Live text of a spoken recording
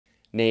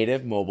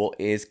native mobile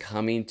is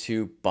coming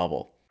to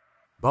Bubble.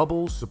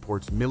 Bubble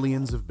supports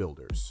millions of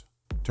builders,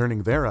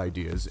 turning their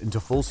ideas into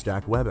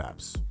full-stack web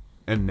apps.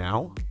 And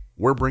now,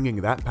 we're bringing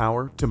that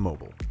power to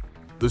mobile.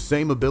 The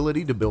same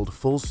ability to build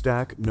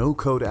full-stack,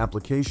 no-code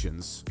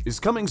applications is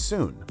coming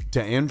soon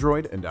to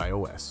Android and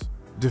iOS.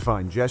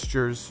 Define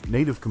gestures,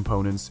 native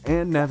components,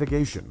 and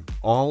navigation,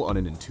 all on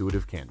an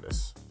intuitive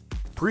canvas.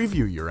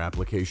 Preview your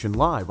application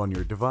live on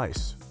your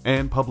device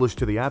and publish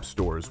to the app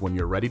stores when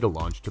you're ready to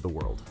launch to the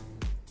world.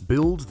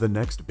 Build the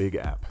next big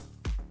app.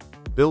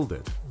 Build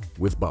it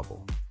with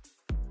Bubble.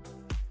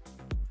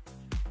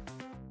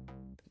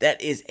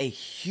 That is a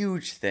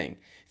huge thing.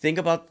 Think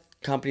about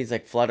companies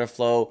like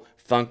Flutterflow,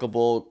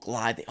 Funkable,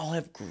 Glide. They all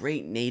have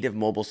great native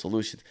mobile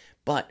solutions.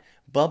 But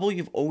Bubble,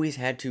 you've always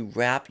had to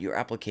wrap your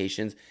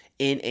applications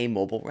in a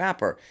mobile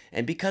wrapper.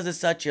 And because of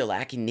such, you're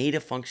lacking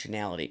native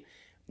functionality.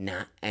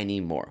 Not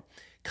anymore.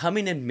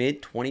 Coming in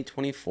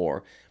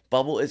mid-2024,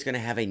 Bubble is going to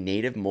have a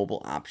native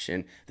mobile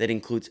option that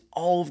includes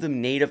all of the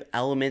native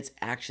elements,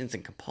 actions,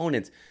 and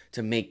components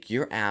to make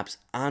your apps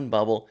on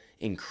Bubble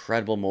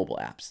incredible mobile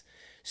apps.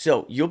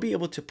 So you'll be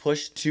able to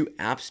push to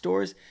app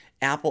stores,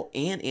 Apple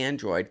and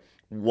Android,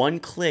 one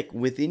click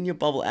within your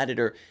Bubble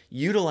editor,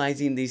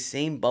 utilizing the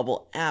same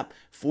Bubble app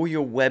for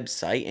your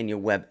website and your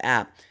web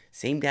app.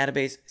 Same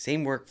database,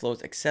 same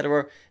workflows,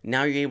 etc.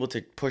 Now you're able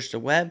to push to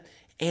web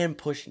and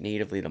push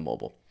natively to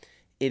mobile.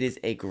 It is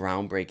a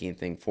groundbreaking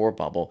thing for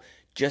Bubble,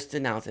 just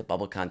announced at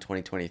BubbleCon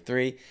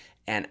 2023,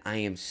 and I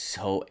am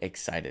so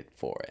excited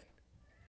for it.